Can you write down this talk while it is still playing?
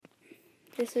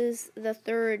This is the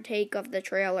third take of the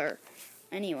trailer.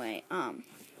 Anyway,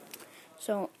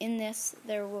 so in this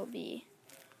there will be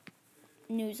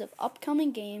news of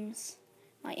upcoming games,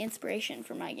 my inspiration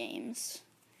for my games,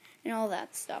 and all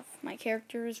that stuff. My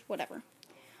characters, whatever.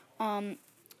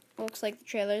 Looks like the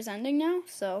trailer's ending now,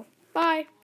 so bye.